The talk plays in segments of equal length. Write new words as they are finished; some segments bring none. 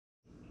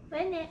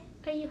Redneck,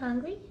 are you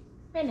hungry?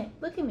 Redneck,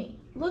 look at me.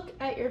 Look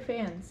at your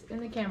fans in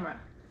the camera.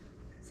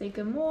 Say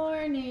good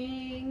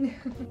morning.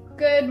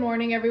 Good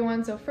morning,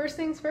 everyone. So first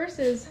things first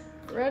is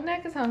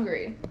Redneck is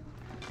hungry.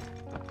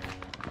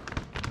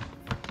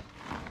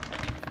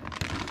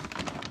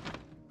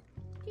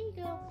 Here you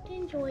go,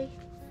 enjoy.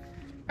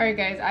 All right,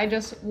 guys, I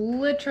just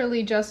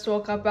literally just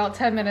woke up about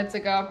 10 minutes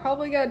ago.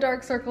 Probably got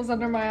dark circles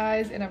under my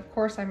eyes, and of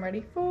course I'm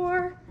ready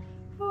for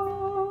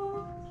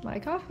my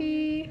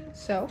coffee.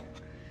 So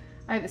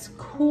I have this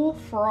cool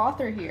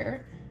frother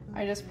here.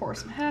 I just pour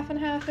some half and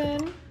half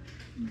in.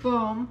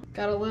 Boom.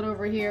 Got a lid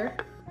over here.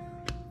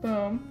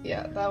 Boom.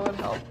 Yeah, that would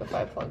help if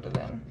I plugged it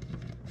in.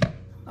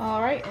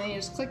 All right, and then you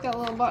just click that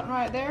little button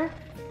right there,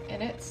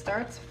 and it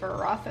starts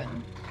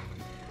frothing.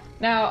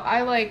 Now,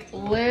 I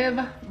live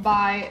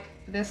by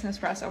this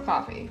Nespresso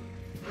coffee.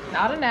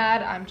 Not an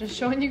ad, I'm just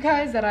showing you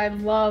guys that I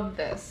love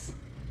this.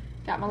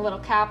 Got my little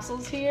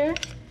capsules here.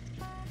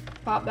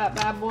 Pop that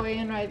bad boy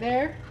in right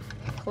there.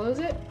 Close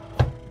it.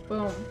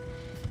 Boom.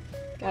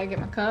 Gotta get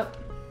my cup.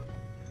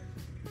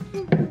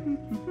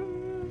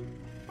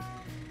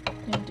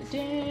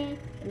 And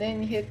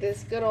then you hit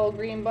this good old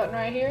green button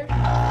right here.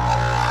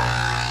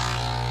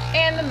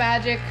 And the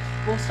magic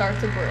will start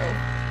to brew.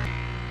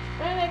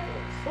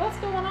 What's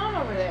going on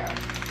over there?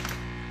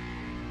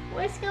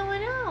 What's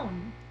going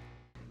on?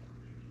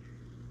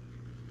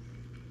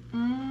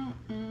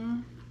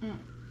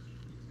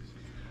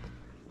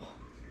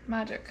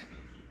 Magic.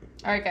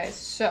 All right, guys,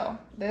 so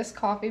this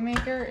coffee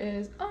maker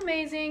is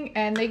amazing,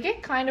 and they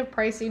get kind of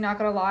pricey, not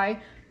gonna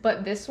lie,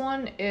 but this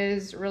one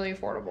is really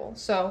affordable.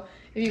 So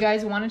if you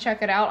guys want to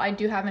check it out, I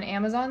do have an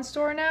Amazon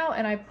store now,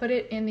 and I put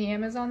it in the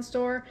Amazon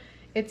store.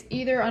 It's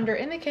either under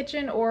In the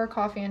Kitchen or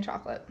Coffee and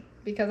Chocolate,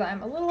 because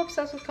I'm a little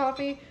obsessed with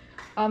coffee.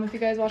 If you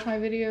guys watch my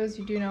videos,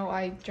 you do know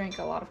I drink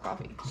a lot of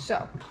coffee.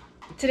 So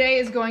today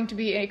is going to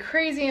be a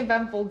crazy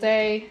eventful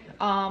day.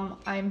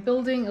 I'm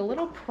building a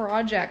little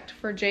project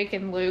for Jake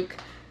and Luke.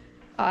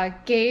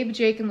 Gabe,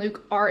 Jake, and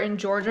Luke are in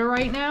Georgia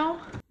right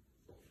now.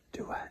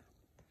 Do what? I'm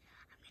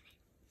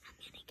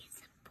gonna get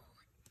some bull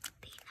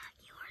peanut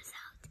yours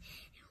out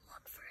and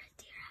look for a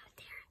deer out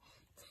there.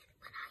 Then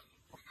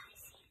when I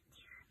see a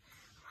deer,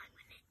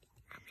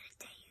 I'm gonna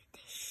tell you to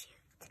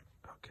shoot.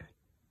 Okay.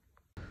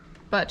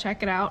 But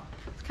check it out.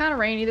 It's kind of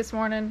rainy this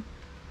morning.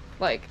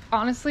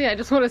 Honestly, I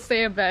just want to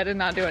stay in bed and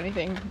not do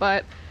anything,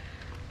 but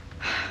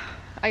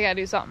I gotta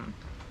do something.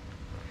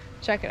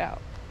 Check it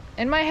out.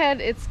 In my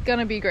head, it's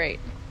gonna be great.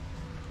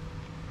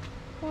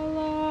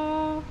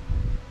 Voila.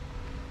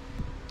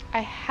 I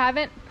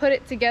haven't put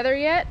it together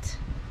yet,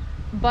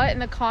 but in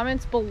the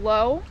comments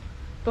below,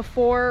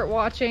 before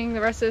watching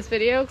the rest of this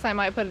video, because I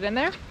might put it in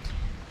there,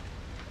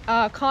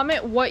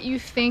 comment what you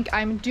think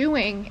I'm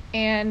doing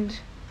and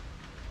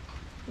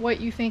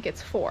what you think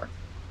it's for.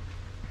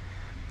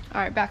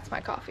 All right, back to my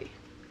coffee.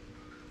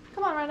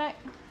 Come on, Redneck.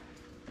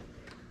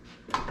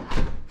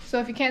 So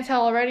if you can't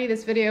tell already,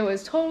 this video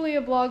is totally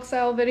a vlog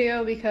style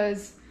video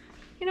because,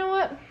 you know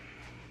what?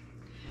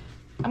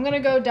 I'm gonna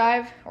go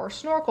dive or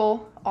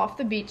snorkel off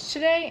the beach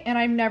today, and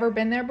I've never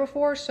been there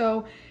before,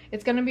 so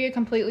it's gonna be a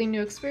completely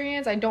new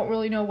experience. I don't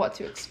really know what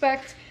to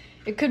expect.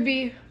 It could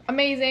be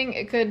amazing,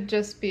 it could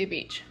just be a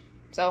beach.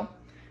 So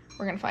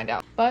we're gonna find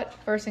out. But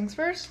first things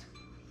first,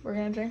 we're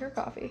gonna drink our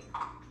coffee.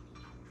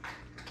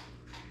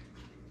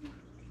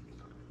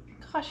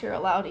 Gosh, you're a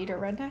loud eater,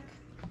 Redneck.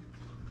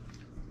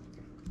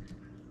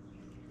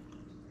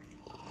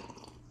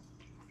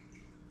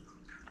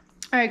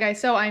 All right,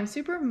 guys, so I'm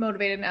super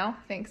motivated now,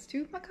 thanks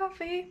to my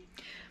coffee.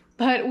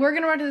 But we're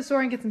gonna run to the store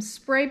and get some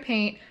spray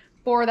paint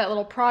for that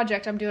little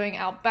project I'm doing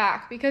out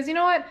back, because you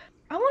know what?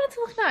 I want it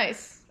to look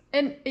nice.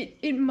 And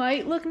it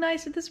might look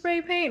nice with the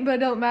spray paint, but it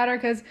don't matter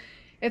because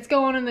it's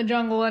going in the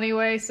jungle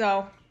anyway,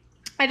 so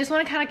I just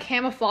want to kind of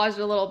camouflage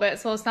it a little bit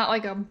so it's not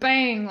like a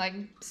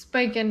bang,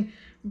 spanking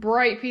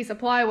bright piece of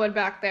plywood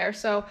back there.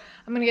 So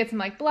I'm gonna get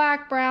some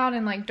black, brown,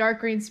 and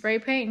dark green spray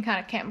paint and kind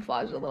of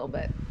camouflage it a little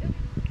bit.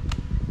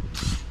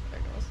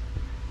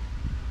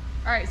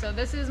 All right, so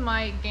this is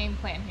my game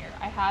plan here.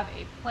 I have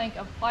a plank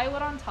of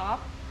plywood on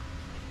top,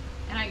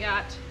 and I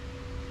got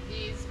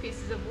these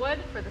pieces of wood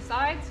for the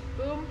sides,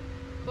 boom,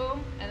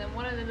 boom, and then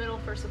one in the middle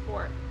for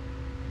support.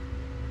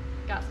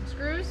 Got some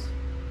screws,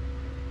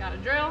 got a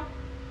drill,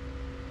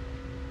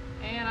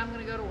 and I'm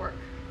gonna go to work.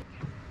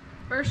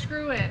 First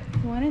screw in.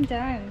 One and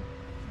done.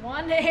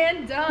 One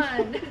and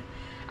done.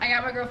 I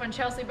got my girlfriend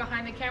Chelsea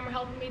behind the camera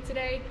helping me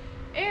today,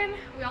 and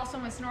we also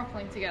went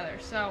snorkeling together,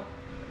 so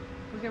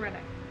look at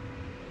Redneck.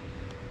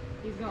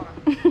 He's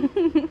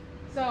gone.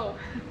 So,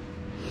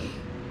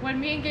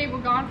 when me and Gabe were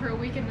gone for a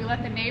weekend, we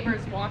let the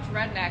neighbors watch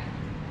Redneck.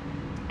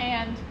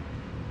 And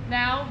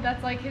now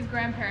that's like his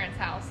grandparents'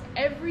 house.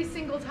 Every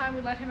single time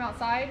we let him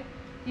outside,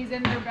 he's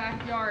in their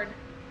backyard.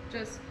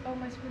 Oh,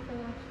 my screw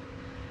fell off.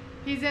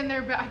 He's in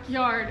their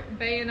backyard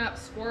baying up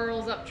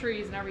squirrels up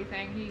trees and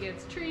everything. He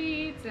gets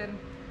treats, and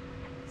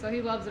so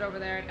he loves it over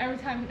there. And every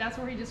time, that's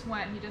where he just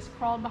went. He just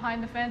crawled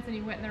behind the fence and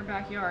he went in their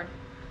backyard.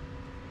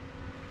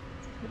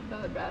 Put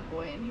another bad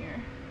boy in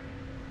here.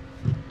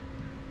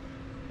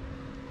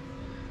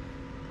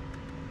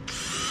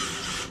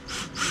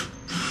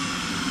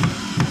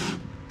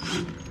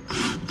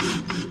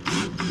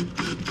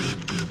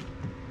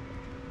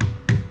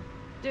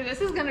 this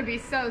is gonna be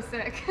so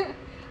sick.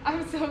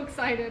 I'm so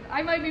excited.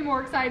 I might be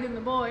more excited than the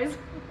boys.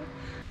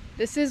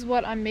 This is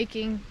what I'm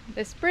making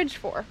this bridge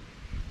for.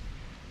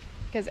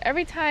 Because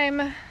every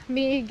time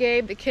me,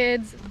 Gabe, the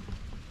kids,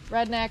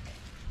 Redneck,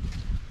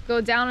 go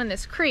down in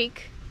this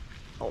creek,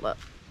 hold up,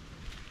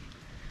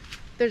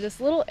 there's this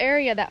little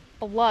area that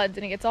floods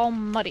and it gets all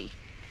muddy.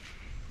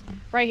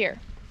 Right here.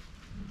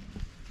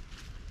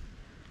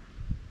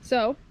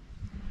 So,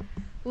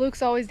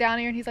 Luke's always down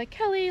here and he's like,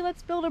 Kelly,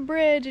 let's build a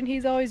bridge. And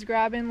he's always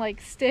grabbing like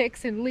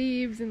sticks and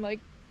leaves and like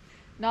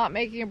not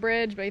making a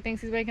bridge, but he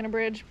thinks he's making a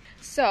bridge.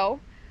 So,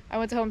 I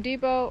went to Home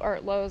Depot,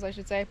 or Lowe's I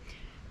should say,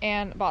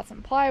 and bought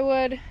some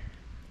plywood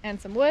and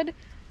some wood,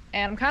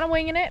 and I'm kind of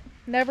winging it.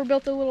 Never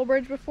built a little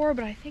bridge before,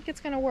 but I think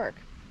it's gonna work.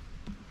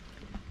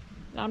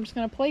 Now I'm just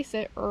gonna place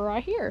it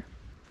right here.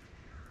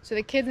 So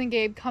the kids and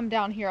Gabe come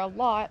down here a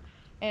lot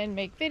and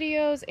make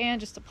videos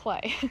and just to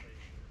play.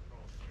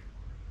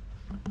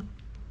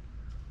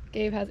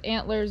 Gabe has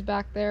antlers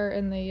back there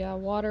in the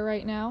water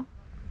right now,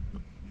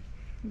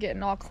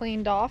 getting all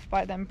cleaned off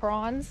by them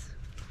prawns.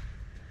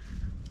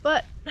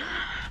 But,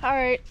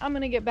 alright, I'm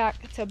gonna get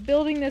back to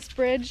building this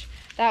bridge.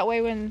 That way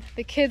when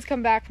the kids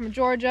come back from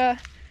Georgia,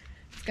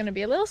 it's gonna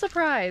be a little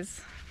surprise.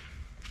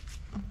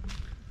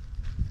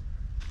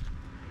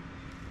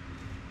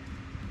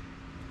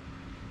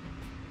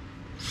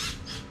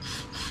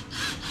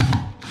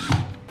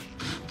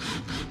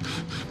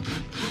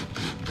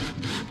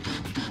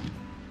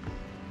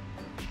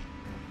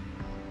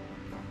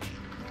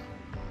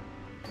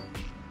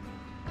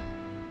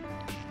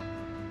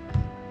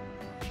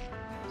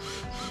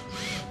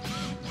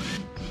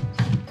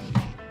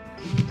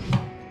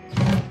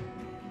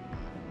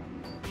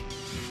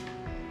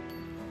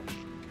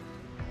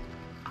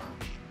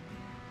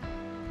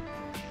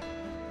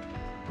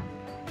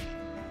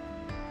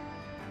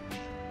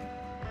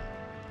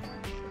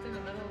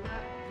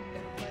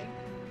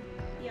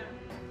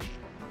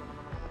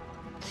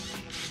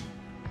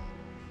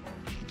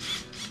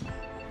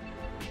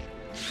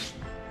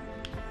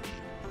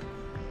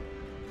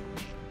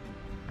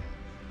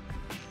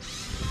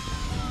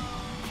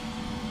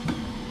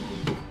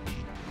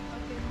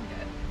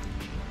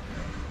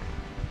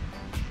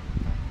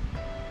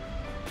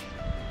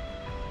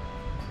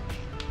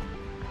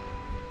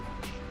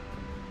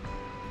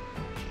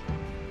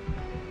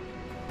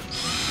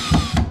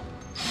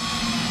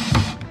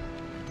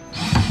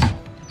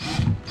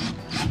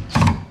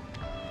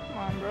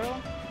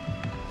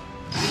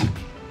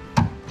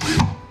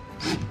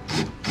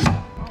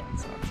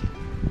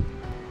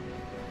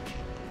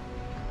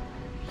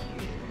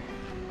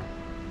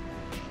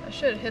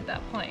 Should have hit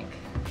that plank.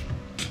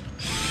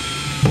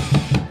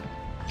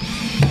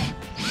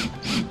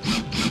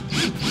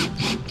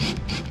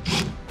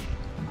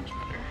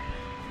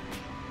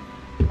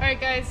 Alright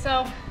guys,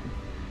 so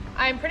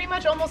I'm pretty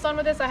much almost done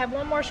with this. I have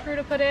one more screw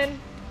to put in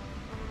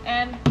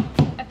and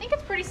I think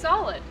it's pretty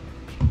solid.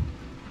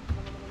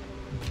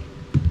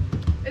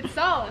 It's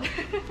solid.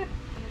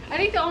 I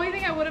think the only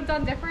thing I would have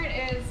done different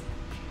is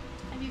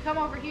if you come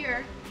over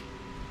here,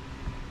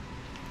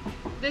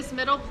 this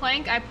middle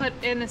plank I put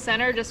in the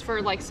center just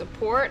for like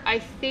support. I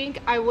think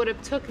I would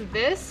have took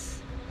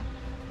this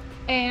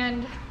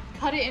and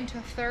cut it into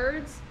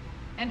thirds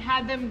and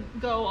had them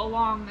go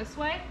along this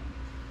way.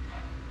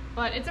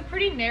 But it's a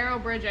pretty narrow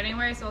bridge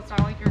anyway, so it's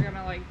not like you're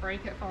gonna like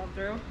break it falling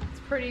through.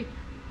 It's pretty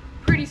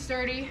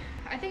sturdy.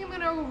 I think I'm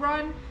gonna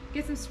run,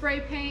 get some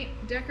spray paint,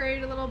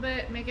 decorate it a little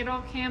bit, make it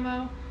all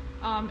camo,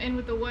 in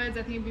with the woods.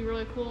 I think it'd be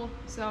really cool.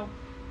 So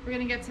we're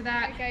gonna get to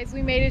that. Right, guys,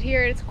 we made it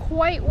here. It's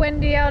quite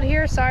windy out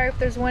here. Sorry if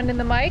there's wind in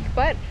the mic,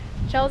 but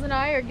Chels and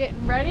I are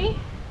getting ready.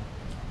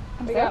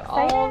 We got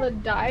all the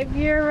dive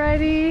gear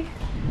ready.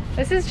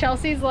 This is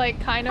Chelsea's like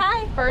kind of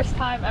first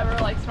time ever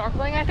like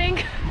snorkeling, I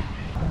think.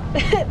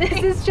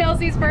 This is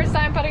Chelsea's first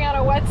time putting on a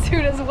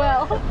wetsuit as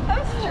well.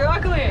 I'm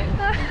struggling.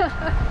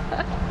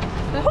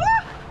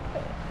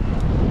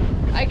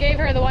 I gave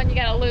her the one you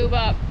gotta lube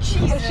up.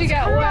 Jesus she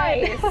got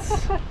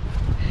Christ. wet.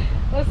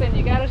 Listen,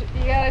 you gotta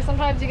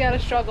sometimes you gotta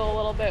struggle a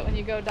little bit when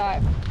you go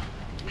dive.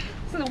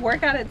 This is a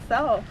workout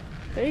itself.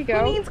 There you go.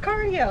 Who needs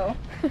cardio?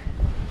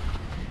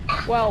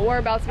 Well, we're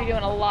about to be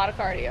doing a lot of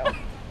cardio.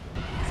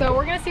 So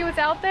we're gonna see what's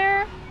out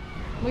there.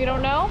 We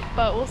don't know,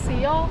 but we'll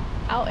see y'all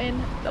out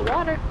in the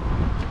water.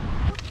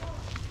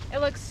 It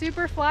looks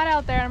super flat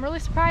out there. I'm really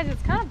surprised.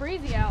 It's kind of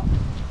breezy out.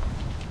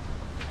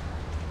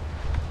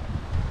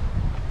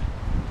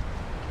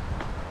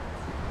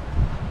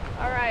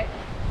 All right.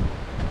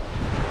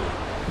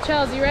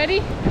 Chels, you ready?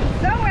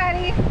 So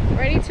ready.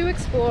 Ready to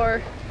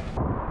explore.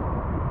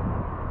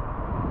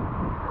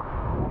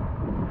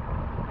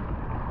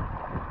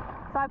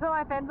 So I put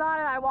my fins on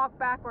and I walk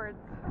backwards.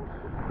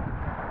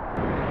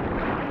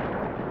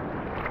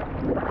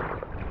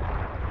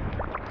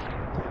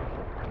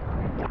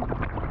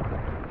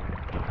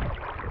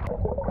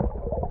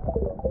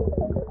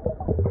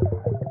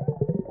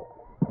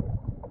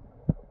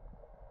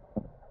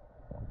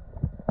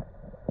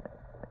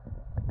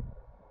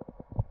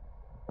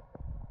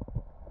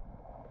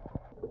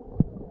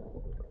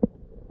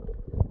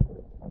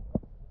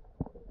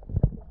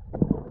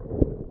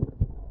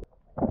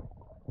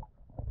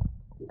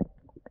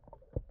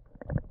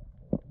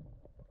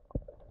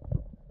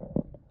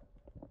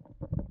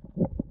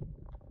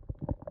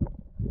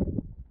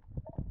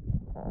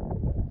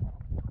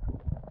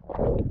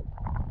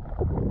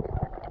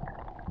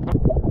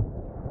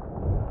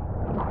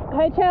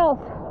 Hey,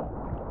 Chelsea.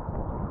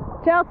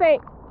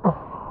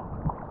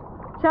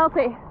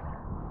 Chelsea.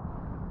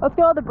 Let's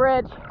go to the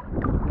bridge.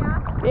 Yeah?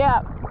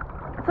 Yeah.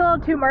 It's a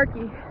little too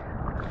murky.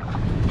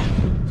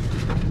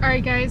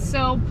 Alright guys,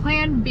 so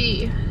plan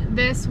B.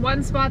 This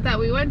one spot that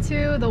we went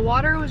to, the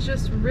water was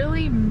just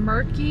really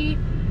murky.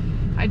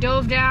 I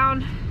dove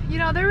down. You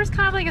know, there was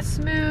kind of like a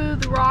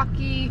smooth,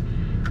 rocky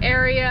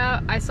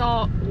area. I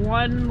saw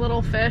one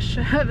little fish,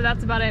 but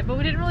that's about it. But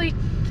we didn't really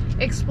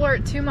explore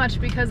it too much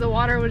because the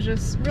water was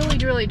just really,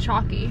 really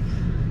chalky.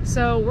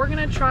 So we're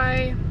gonna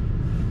try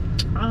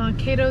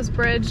Cato's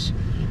Bridge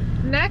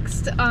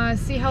next,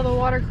 see how the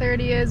water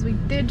clarity is. We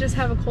did just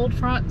have a cold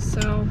front,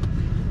 so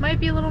might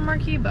be a little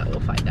murky, but we'll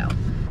find out.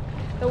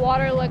 The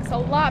water looks a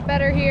lot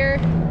better here,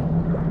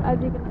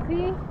 as you can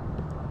see.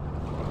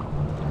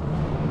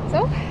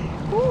 So,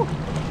 ooh,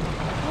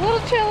 a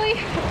little chilly,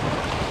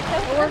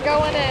 but we're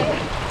going in.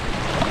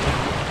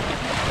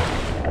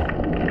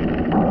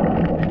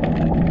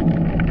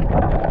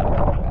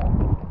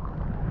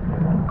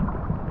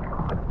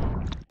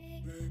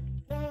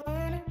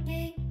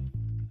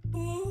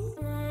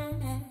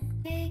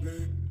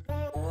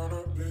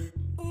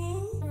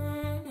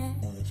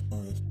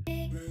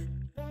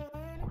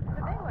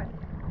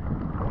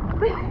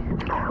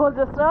 Was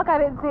it Snook? I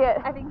didn't see it.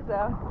 I think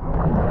so.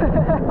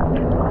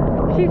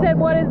 She said,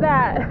 what is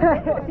that?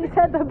 She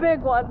said the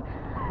big one.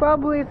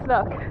 Probably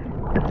Snook.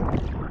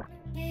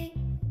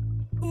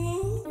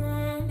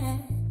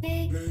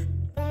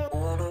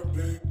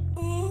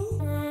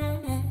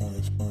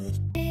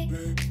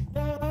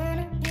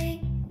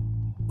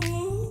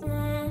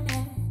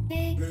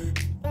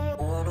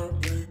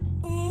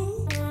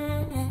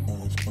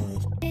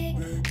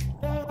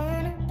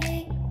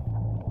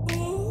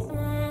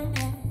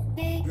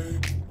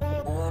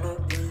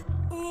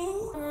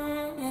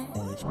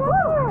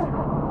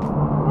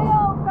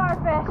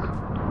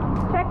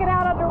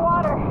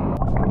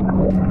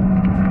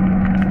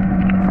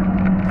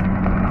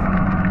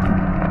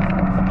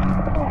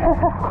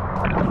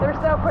 They're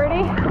so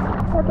pretty.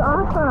 That's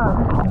awesome.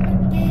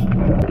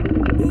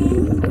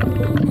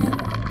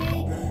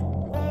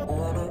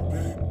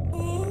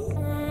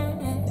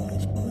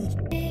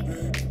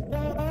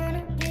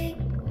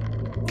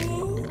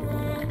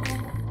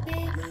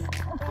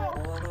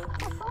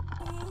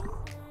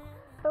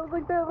 I was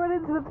like that right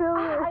into the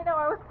pillar. I know,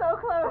 I was so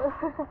close.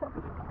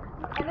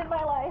 Ended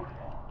my life.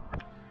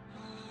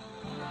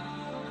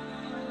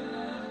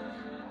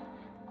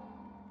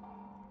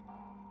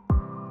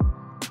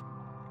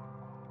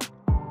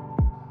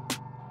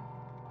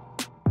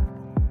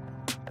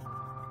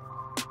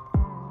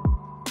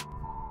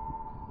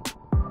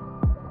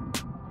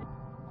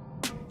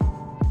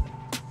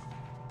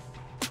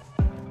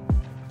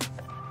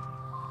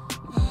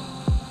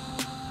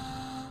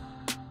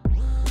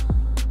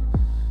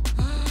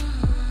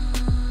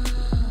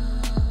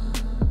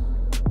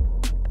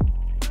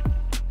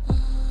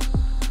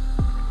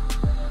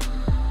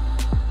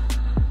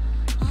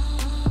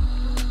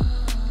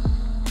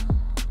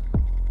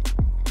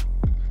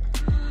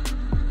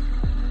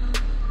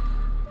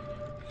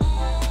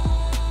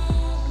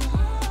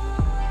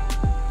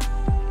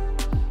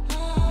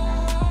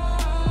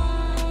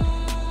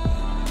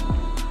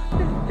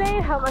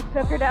 How much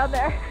snook are down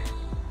there.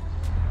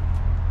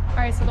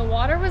 Alright, so the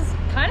water was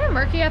kind of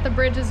murky at the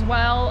bridge as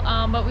well,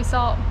 but we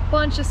saw a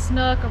bunch of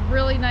snook, a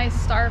really nice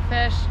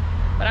starfish,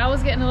 but I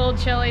was getting a little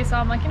chilly, so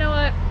I'm like, you know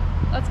what,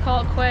 let's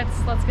call it quits.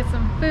 Let's get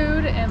some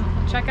food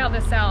and check out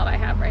this salad I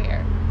have right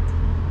here.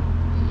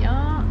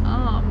 Yum.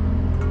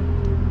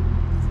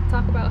 Let's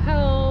talk about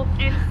health.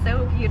 It's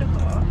so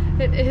beautiful.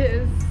 It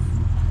is.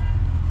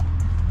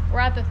 We're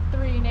at the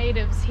Three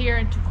Natives here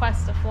in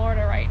Tequesta,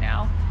 Florida right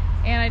now.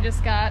 And I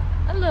just got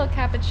a little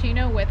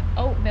cappuccino with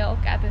oat milk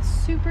at this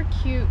super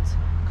cute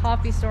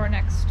coffee store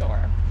next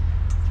door.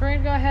 So we're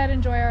gonna go ahead and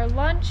enjoy our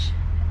lunch,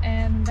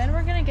 and then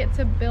we're gonna get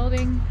to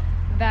building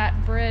that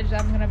bridge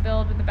that I'm gonna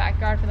build in the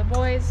backyard for the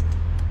boys.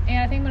 And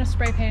I think I'm gonna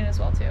spray paint it as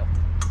well too.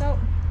 So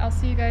I'll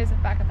see you guys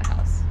back at the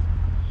house.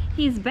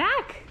 He's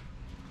back.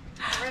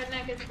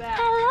 Redneck is back.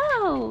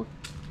 Hello.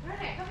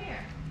 Redneck, come here.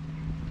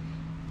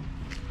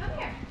 Come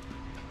here.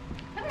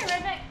 Come here,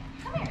 Redneck.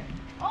 Come here.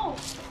 Oh,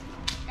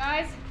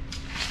 guys.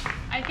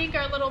 I think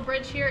our little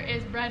bridge here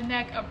is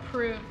Redneck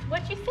approved.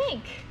 What you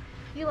think?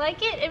 You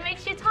like it? It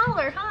makes you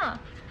taller, huh?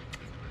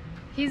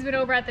 He's been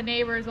over at the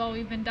neighbors while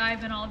we've been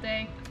diving all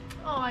day.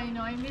 Oh, I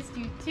know, I missed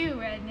you too,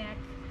 Redneck.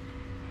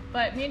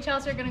 But me and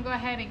Chelsea are gonna go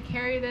ahead and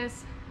carry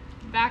this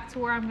back to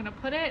where I'm gonna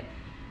put it,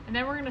 and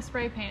then we're gonna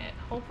spray paint it.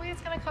 Hopefully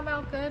it's gonna come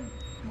out good.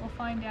 We'll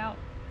find out.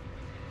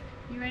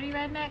 You ready,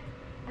 Redneck?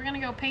 We're gonna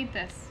go paint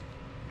this.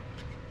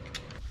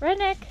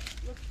 Redneck.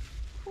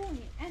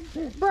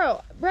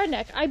 Bro,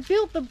 Redneck, I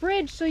built the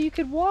bridge so you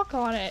could walk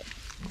on it.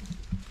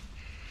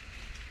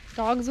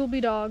 Dogs will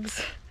be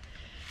dogs.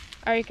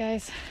 Alright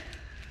guys,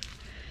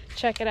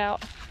 check it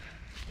out.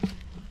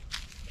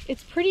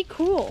 It's pretty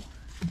cool.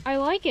 I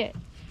like it.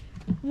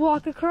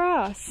 Walk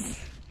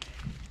across.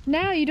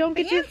 Now you don't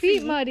get your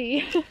feet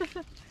muddy.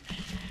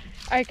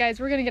 Alright guys,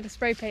 we're gonna get a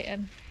spray paint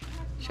in.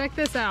 Check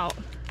this out.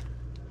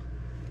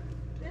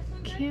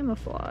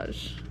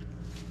 camouflage.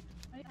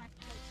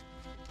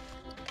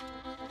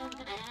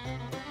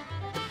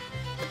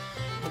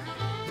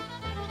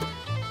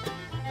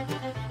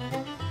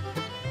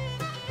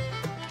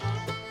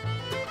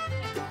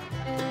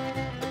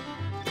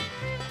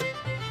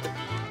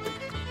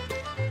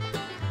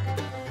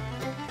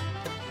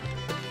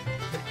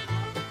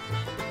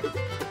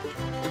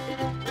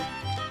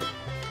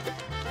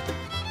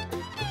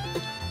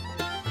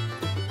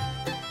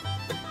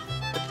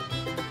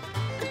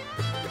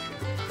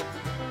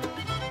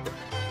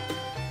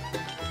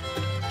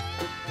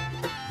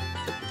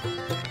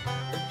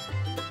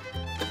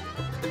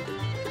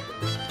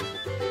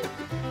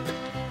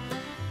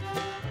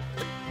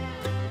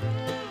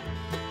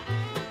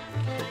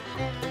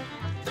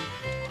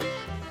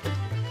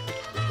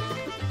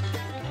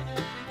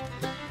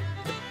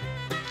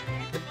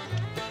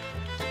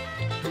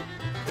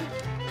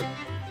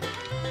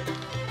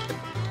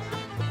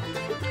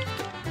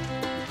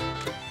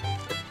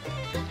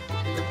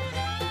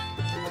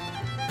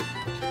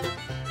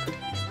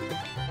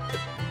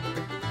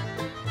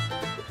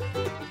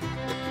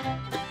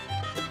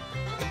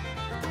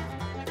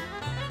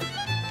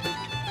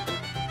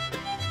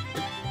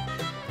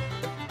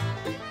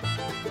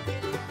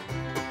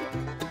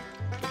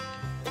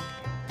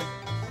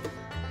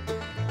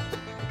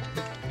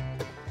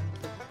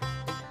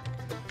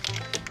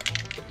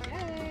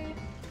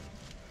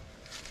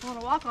 I want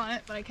to walk on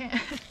it, but I can't.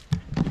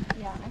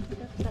 Yeah, I think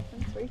that's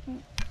seconds where you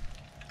can.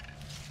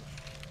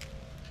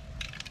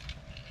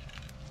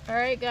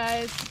 Alright,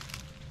 guys.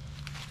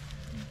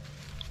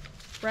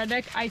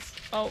 Redneck ice.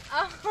 Oh.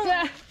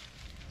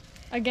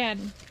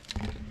 Again.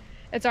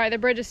 It's alright, the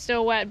bridge is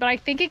still wet, but I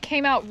think it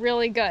came out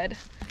really good.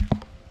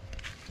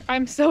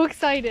 I'm so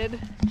excited.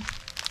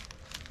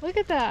 Look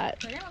at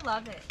that. They're gonna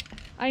love it.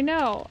 I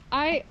know.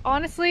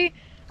 Honestly,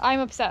 I'm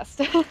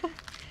obsessed.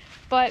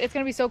 But it's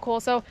gonna be so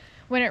cool. So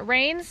when it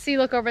rains, see,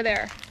 look over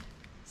there.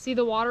 See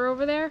the water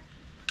over there?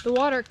 The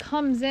water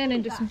comes in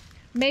and just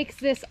makes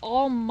this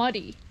all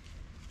muddy.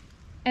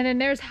 And then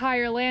there's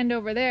higher land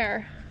over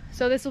there.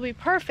 So this will be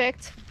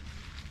perfect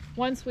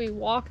once we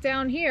walk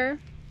down here.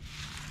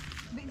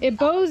 It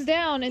bows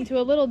down into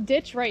a little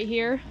ditch right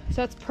here.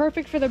 So it's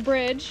perfect for the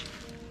bridge.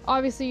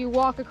 Obviously you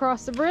walk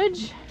across the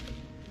bridge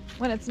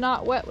when it's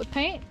not wet with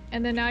paint,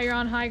 and then now you're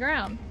on high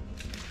ground.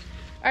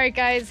 All right,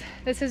 guys,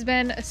 this has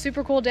been a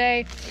super cool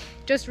day.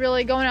 Just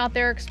really going out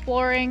there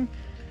exploring.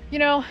 You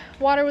know,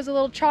 water was a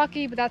little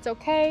chalky, but that's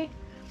okay.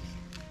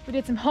 We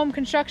did some home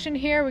construction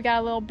here. We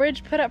got a little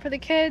bridge put up for the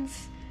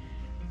kids.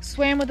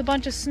 Swam with a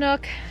bunch of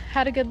snook,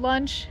 had a good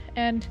lunch,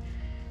 and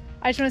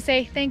I just want to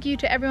say thank you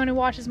to everyone who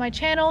watches my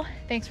channel.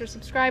 Thanks for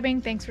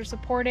subscribing, thanks for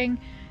supporting,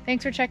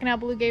 thanks for checking out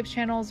Blue Gabe's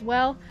channel as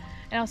well,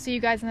 and I'll see you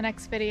guys in the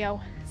next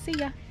video. See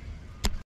ya!